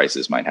consumer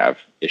prices might have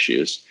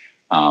issues.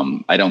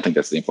 I don't think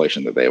that's the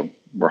inflation that they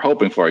were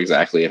hoping for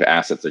exactly if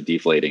assets are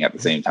deflating at the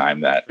same time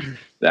that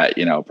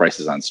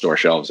prices on store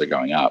shelves are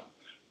going up.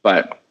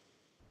 But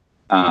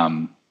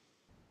I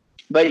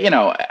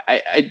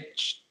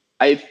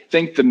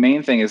think the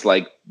main thing is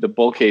like the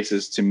bull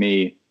cases to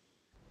me.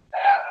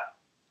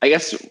 I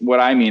guess what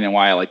I mean and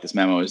why I like this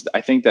memo is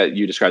I think that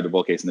you described the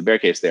bull case and the bear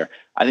case there.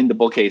 I think the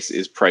bull case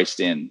is priced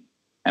in.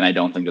 And I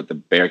don't think that the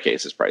bear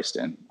case is priced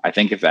in. I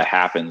think if that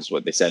happens,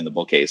 what they said in the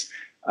bull case,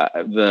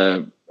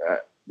 the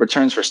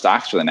returns for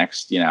stocks for the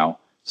next,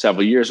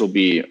 several years will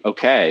be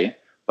okay,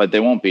 but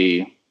they won't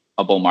be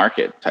a bull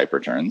market type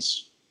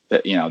returns.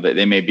 That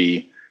they may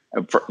be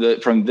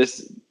from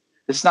this.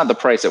 This is not the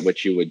price at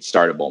which you would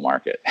start a bull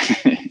market.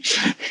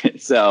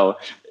 So,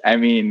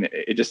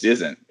 it just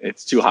isn't.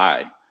 It's too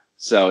high.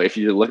 So if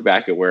you look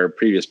back at where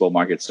previous bull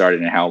markets started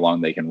and how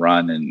long they can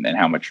run and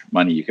how much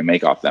money you can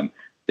make off them,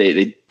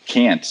 they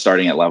can't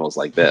starting at levels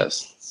like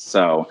this.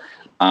 So,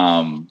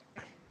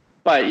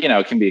 but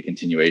it can be a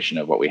continuation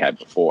of what we had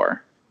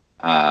before.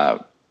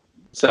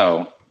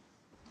 So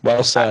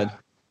well said.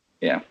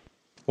 Yeah.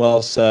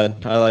 Well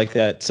said. I like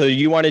that. So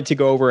you wanted to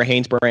go over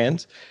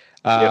HanesBrands,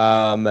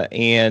 yep.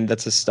 And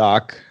that's a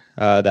stock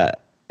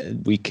that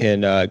we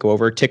can go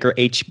over. Ticker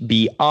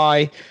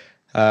HBI.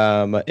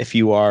 If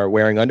you are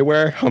wearing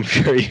underwear, I'm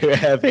sure you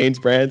have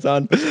HanesBrands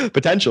on.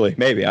 Potentially,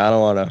 maybe. I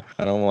don't want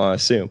to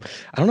assume.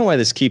 I don't know why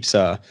this keeps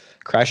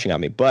crashing on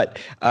me, but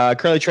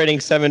currently trading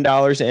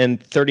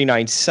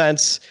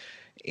 $7.39,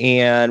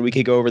 and we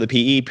could go over the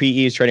PE.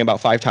 PE is trading about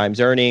 5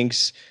 times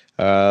earnings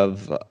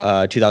of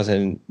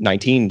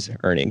 2019's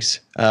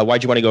earnings.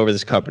 Why'd you want to go over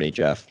this company,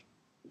 Jeff?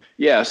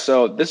 Yeah,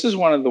 so this is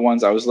one of the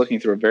ones I was looking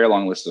through a very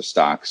long list of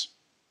stocks.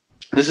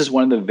 This is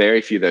one of the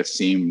very few that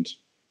seemed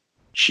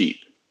cheap.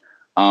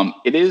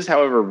 It is,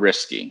 however,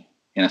 risky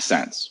in a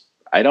sense.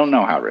 I don't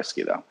know how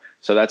risky, though.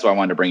 So that's why I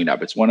wanted to bring it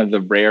up. It's one of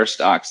the rare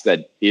stocks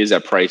that is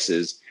at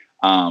prices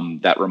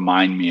that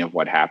remind me of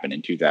what happened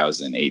in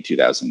 2008,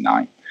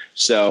 2009.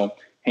 So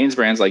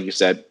HanesBrands, like you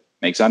said,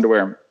 makes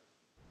underwear.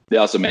 They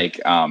also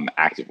make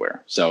activewear.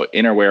 So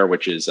Innerwear,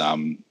 which is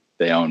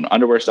they own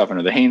underwear stuff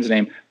under the Hanes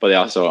name, but they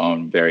also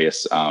own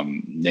various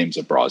names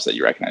of bras that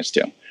you recognize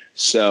too.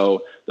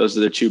 So those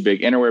are the two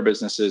big innerwear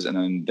businesses. And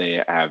then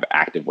they have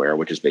activewear,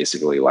 which is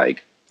basically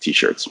like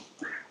T-shirts.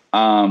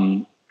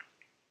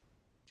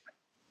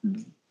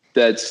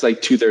 That's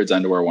like 2/3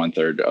 underwear,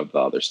 1/3 of the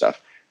other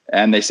stuff.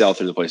 And they sell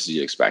through the places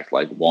you expect,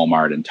 like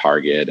Walmart and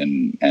Target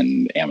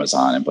and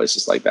Amazon and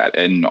places like that,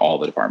 and all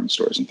the department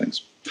stores and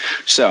things.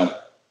 So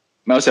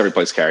most every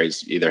place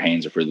carries either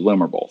Hanes or Fruit of the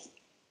Loom or both.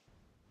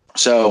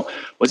 So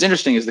what's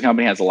interesting is the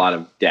company has a lot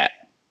of debt,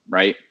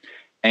 right?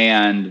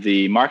 And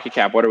the market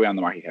cap, what are we on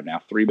the market cap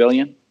now? $3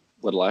 billion?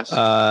 A little less?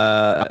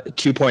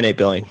 2.8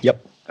 billion.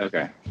 Yep.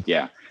 Okay.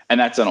 Yeah. And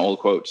that's an old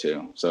quote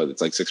too. So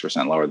it's like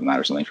 6% lower than that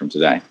or something from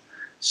today.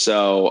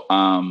 So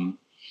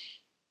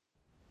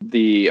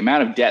the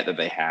amount of debt that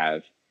they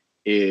have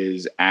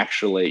is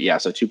actually,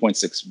 so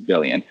 2.6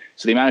 billion.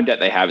 So the amount of debt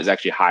they have is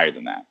actually higher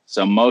than that.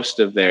 So most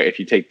of their, if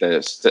you take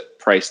the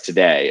price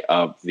today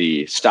of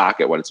the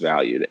stock at what it's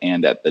valued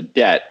and at the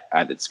debt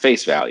at its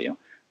face value,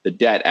 the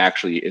debt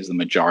actually is the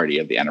majority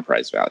of the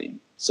enterprise value.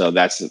 So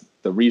that's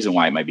the reason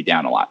why it might be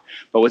down a lot.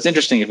 But what's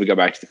interesting, if we go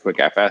back to the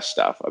QuickFS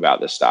stuff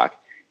about this stock,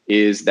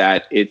 is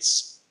that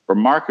it's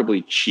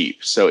remarkably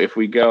cheap. So if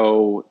we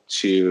go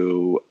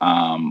to,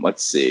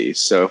 let's see.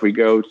 So if we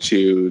go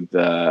to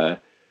the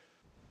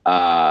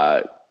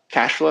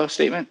cash flow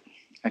statement,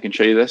 I can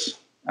show you this.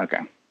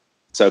 Okay.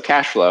 So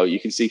cash flow, you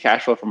can see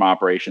cash flow from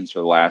operations for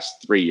the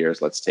last 3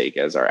 years. Let's take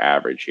as our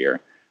average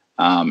here.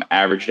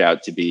 Averaged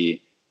out to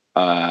be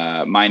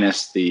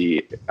minus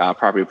the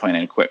property, plant,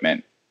 and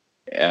equipment.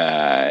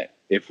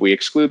 If we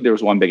exclude there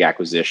was one big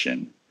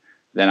acquisition,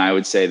 then I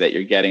would say that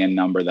you're getting a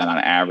number that on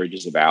average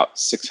is about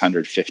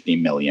 650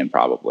 million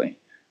probably.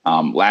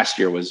 Last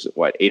year was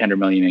 800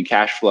 million in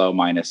cash flow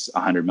minus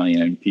 100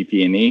 million in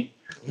PP&E.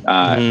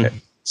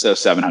 So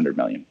 700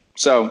 million.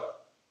 So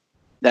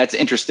that's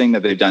interesting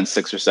that they've done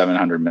 600 or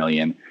 700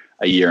 million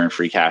a year in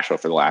free cash flow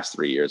for the last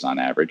 3 years on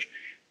average,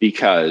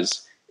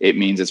 because it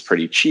means it's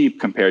pretty cheap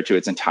compared to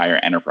its entire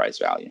enterprise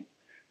value.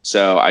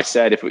 So I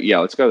said,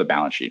 let's go to the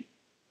balance sheet.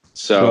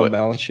 So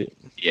balance sheet.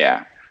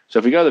 Yeah. So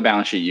if we go to the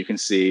balance sheet, you can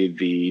see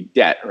the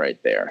debt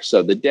right there.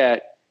 So the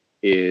debt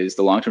is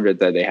the long-term debt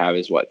that they have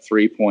is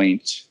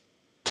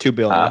 3.2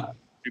 billion.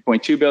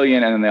 3.2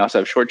 billion, and then they also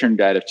have short-term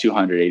debt of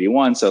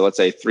 281. So let's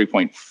say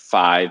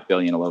 3.5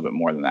 billion, a little bit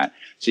more than that.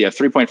 So you have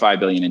 3.5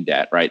 billion in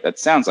debt, right? That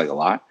sounds like a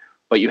lot,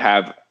 but you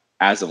have,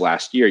 as of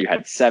last year, you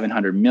had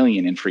 700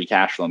 million in free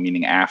cash flow,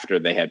 meaning after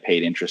they had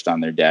paid interest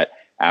on their debt,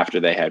 after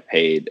they had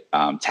paid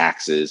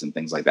taxes and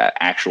things like that,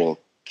 actual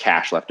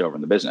cash left over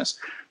in the business.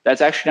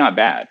 That's actually not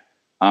bad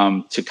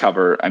to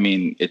cover. I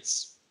mean,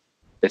 it's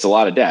a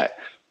lot of debt.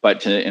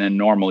 But in a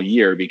normal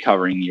year, be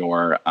covering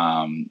your,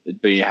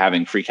 be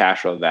having free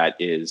cash flow that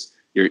is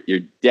your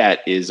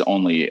debt is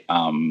only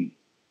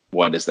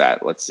what is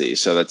that? Let's see.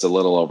 So that's a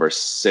little over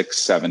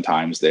 6-7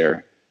 times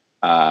their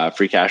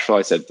free cash flow.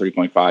 I said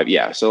 3.5.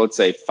 Yeah. So let's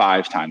say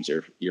 5 times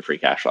your free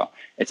cash flow.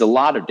 It's a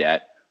lot of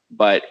debt,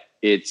 but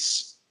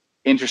it's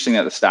interesting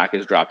that the stock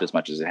has dropped as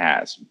much as it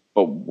has.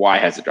 But why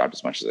has it dropped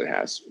as much as it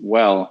has?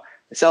 Well,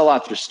 they sell a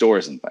lot through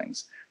stores and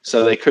things,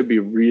 so they could be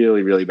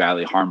really, really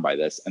badly harmed by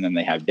this, and then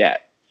they have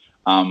debt.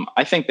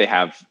 I think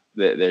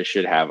they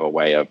should have a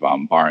way of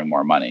borrowing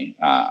more money.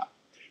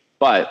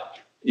 But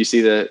you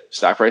see the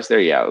stock price there?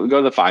 Yeah, we'll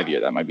go to the 5-year.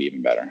 That might be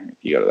even better. If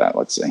you go to that,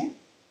 let's see.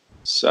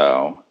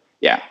 So,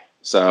 yeah.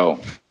 So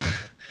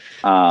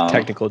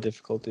technical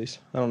difficulties.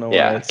 I don't know why.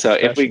 Yeah. So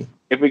if we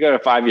go to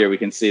 5-year, we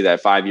can see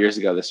that 5 years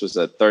ago, this was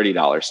a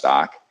 $30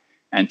 stock,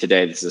 and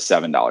today this is a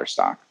 $7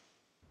 stock.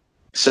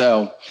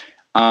 So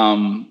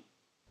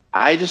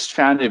I just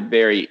found it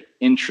very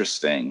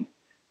interesting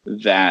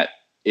that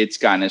it's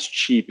gotten as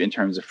cheap in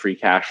terms of free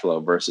cash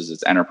flow versus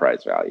its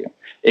enterprise value.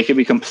 It could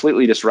be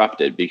completely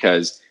disrupted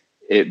because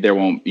people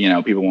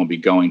won't be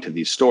going to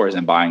these stores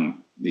and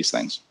buying these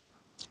things.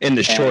 In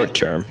the short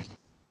term.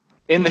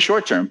 In the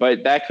short term,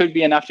 but that could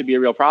be enough to be a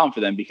real problem for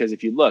them, because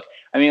if you look,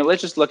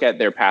 let's just look at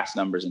their past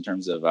numbers in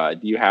terms of,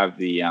 do you have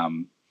the,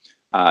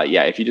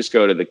 if you just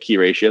go to the key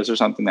ratios or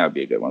something, that would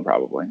be a good one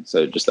probably.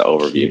 So just the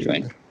overview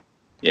thing.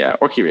 Yeah,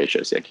 or key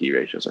ratios. Yeah, key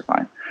ratios are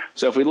fine.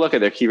 So if we look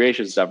at their key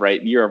ratios stuff,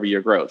 right,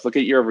 year-over-year growth. Look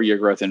at year-over-year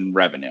growth in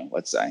revenue,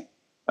 let's say,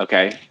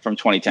 okay, from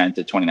 2010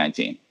 to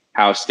 2019.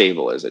 How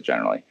stable is it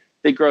generally?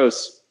 It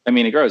grows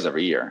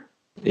every year.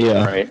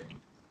 Yeah.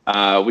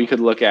 Right? We could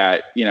look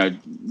at,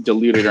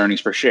 diluted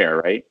earnings per share,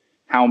 right?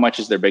 How much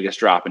is their biggest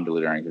drop in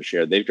diluted earnings per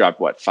share? They've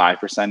dropped,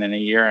 5% in a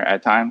year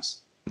at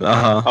times?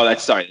 Uh-huh. Oh,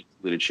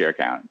 diluted share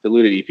count.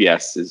 Diluted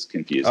EPS is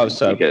confusing. Oh,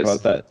 sorry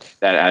because about that.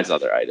 That adds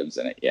other items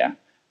in it, yeah.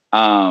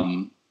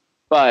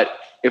 But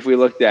if we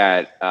looked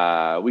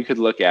at, we could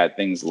look at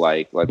things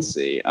like, let's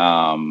see,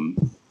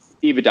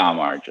 EBITDA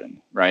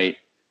margin, right?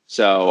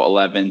 So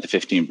 11 to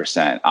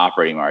 15%,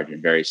 operating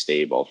margin, very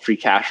stable. Free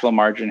cash flow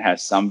margin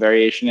has some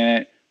variation in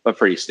it, but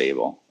pretty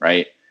stable,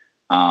 right?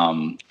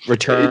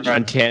 Return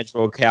on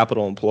tangible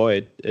capital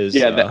employed is,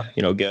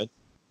 good.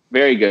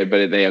 Very good,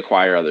 but they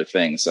acquire other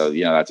things. So,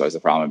 that's always a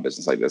problem in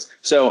business like this.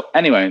 So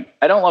anyway,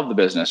 I don't love the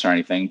business or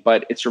anything,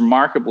 but it's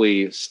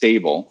remarkably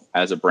stable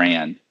as a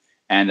brand.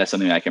 And that's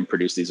something that can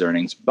produce these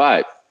earnings,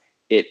 but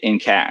it in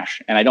cash.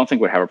 And I don't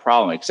think would have a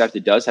problem, except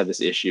it does have this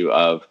issue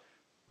of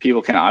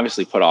people can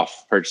obviously put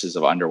off purchases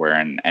of underwear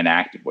and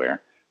activewear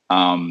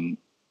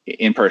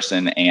in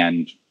person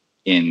and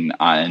in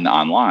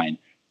online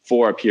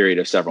for a period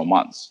of several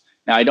months.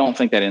 Now, I don't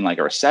think that in like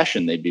a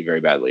recession, they'd be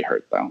very badly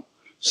hurt, though.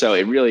 So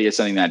it really is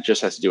something that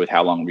just has to do with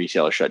how long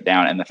retailers shut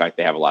down and the fact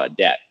they have a lot of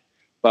debt.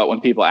 But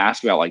when people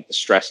ask about like the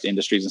stressed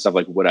industries and stuff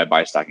like, would I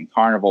buy stock in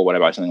Carnival? Would I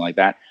buy something like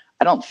that?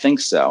 I don't think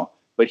so.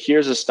 But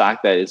here's a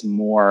stock that is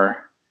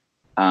more,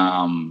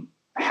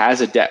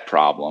 has a debt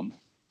problem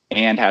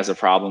and has a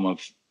problem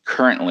of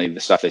currently the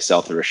stuff they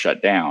sell through is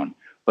shut down.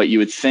 But you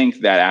would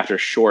think that after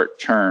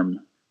short-term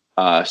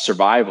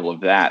survival of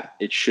that,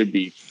 it should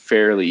be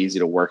fairly easy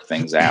to work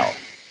things out,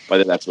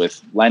 whether that's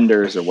with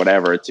lenders or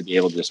whatever, to be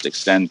able to just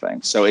extend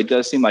things. So it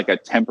does seem like a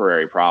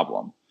temporary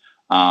problem,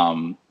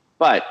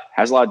 but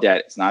has a lot of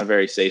debt. It's not a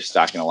very safe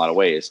stock in a lot of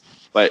ways,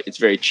 but it's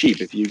very cheap.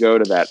 If you go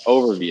to that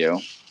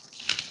overview,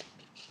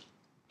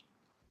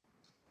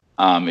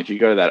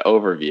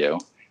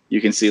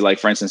 you can see, like,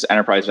 for instance,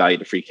 enterprise value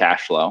to free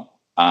cash flow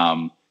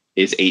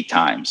is 8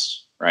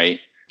 times, right?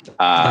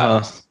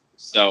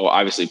 So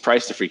obviously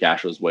price to free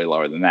cash flow is way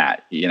lower than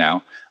that,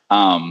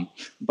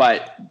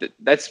 but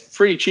that's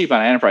pretty cheap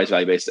on an enterprise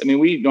value basis. I mean,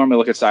 we normally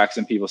look at stocks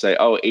and people say,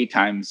 oh, 8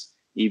 times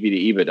EV to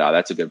EBITDA,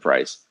 that's a good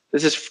price.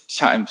 This is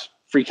times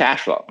free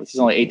cash flow. This is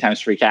only 8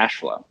 times free cash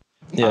flow.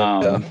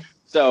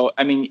 So,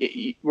 I mean,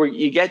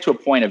 you get to a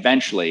point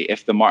eventually,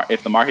 if the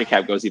market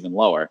cap goes even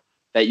lower,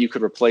 that you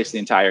could replace the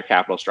entire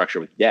capital structure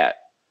with debt.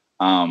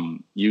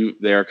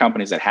 There are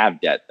companies that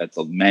have debt that's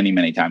many,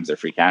 many times their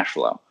free cash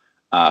flow,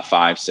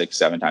 5, 6,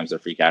 7 times their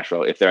free cash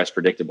flow, if they're as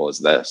predictable as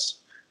this.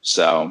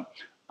 So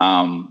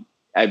I'm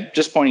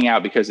just pointing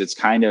out, because it's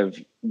kind of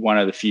one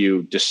of the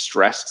few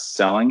distressed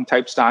selling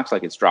type stocks,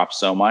 like it's dropped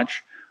so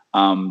much,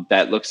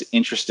 that looks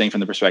interesting from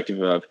the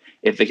perspective of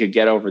if they could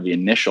get over the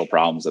initial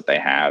problems that they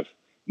have,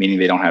 meaning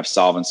they don't have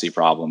solvency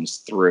problems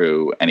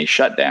through any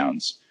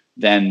shutdowns,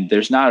 then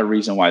there's not a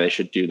reason why they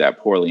should do that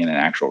poorly in an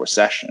actual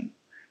recession.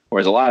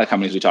 Whereas a lot of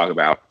companies we talk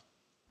about,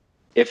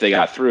 if they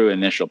got through an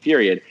initial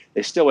period,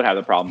 they still would have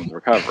the problem with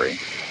recovery.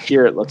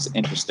 Here it looks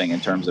interesting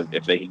in terms of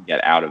if they can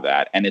get out of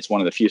that. And it's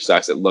one of the few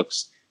stocks that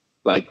looks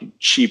like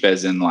cheap,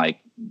 as in like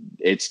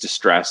it's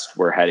distressed,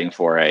 we're heading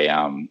for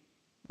a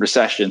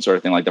recession sort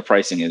of thing. Like the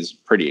pricing is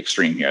pretty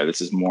extreme here. This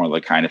is more the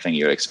kind of thing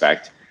you would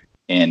expect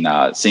in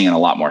seeing in a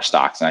lot more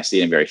stocks. And I see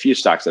it in very few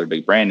stocks that are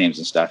big brand names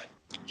and stuff.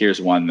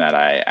 Here's one that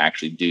I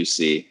actually do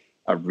see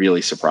a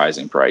really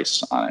surprising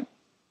price on it.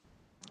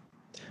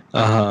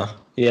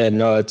 Yeah,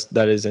 no,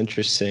 that is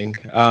interesting.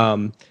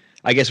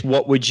 I guess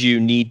what would you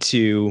need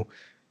to,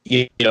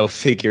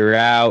 figure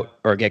out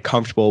or get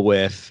comfortable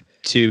with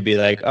to be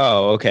like,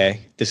 oh,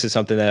 okay, this is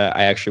something that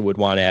I actually would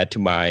want to add to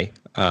my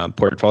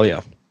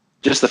portfolio?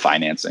 Just the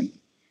financing.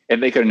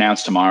 If they could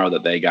announce tomorrow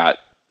that they got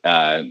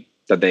that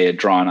they had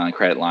drawn on a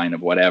credit line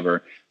of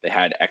whatever, they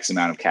had X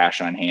amount of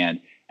cash on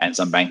hand, and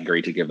some bank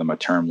agreed to give them a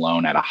term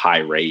loan at a high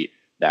rate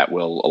that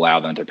will allow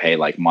them to pay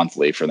like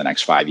monthly for the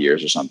next 5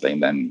 years or something,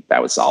 then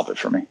that would solve it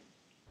for me.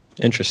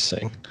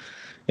 Interesting.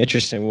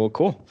 Well,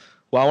 cool.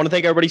 Well, I want to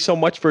thank everybody so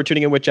much for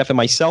tuning in with Jeff and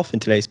myself in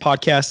today's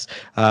podcast.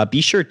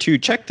 Be sure to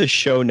check the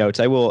show notes.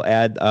 I will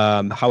add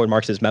Howard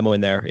Marks's memo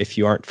in there if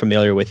you aren't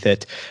familiar with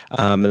it.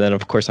 And then,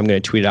 of course, I'm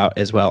going to tweet it out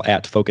as well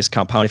at Focus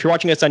Compound. If you're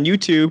watching us on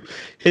YouTube,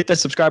 hit the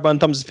subscribe button,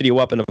 thumbs this video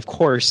up. And, of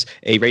course,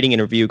 a rating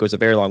and review goes a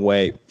very long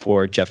way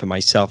for Jeff and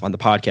myself on the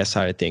podcast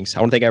side of things.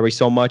 I want to thank everybody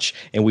so much,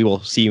 and we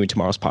will see you in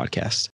tomorrow's podcast.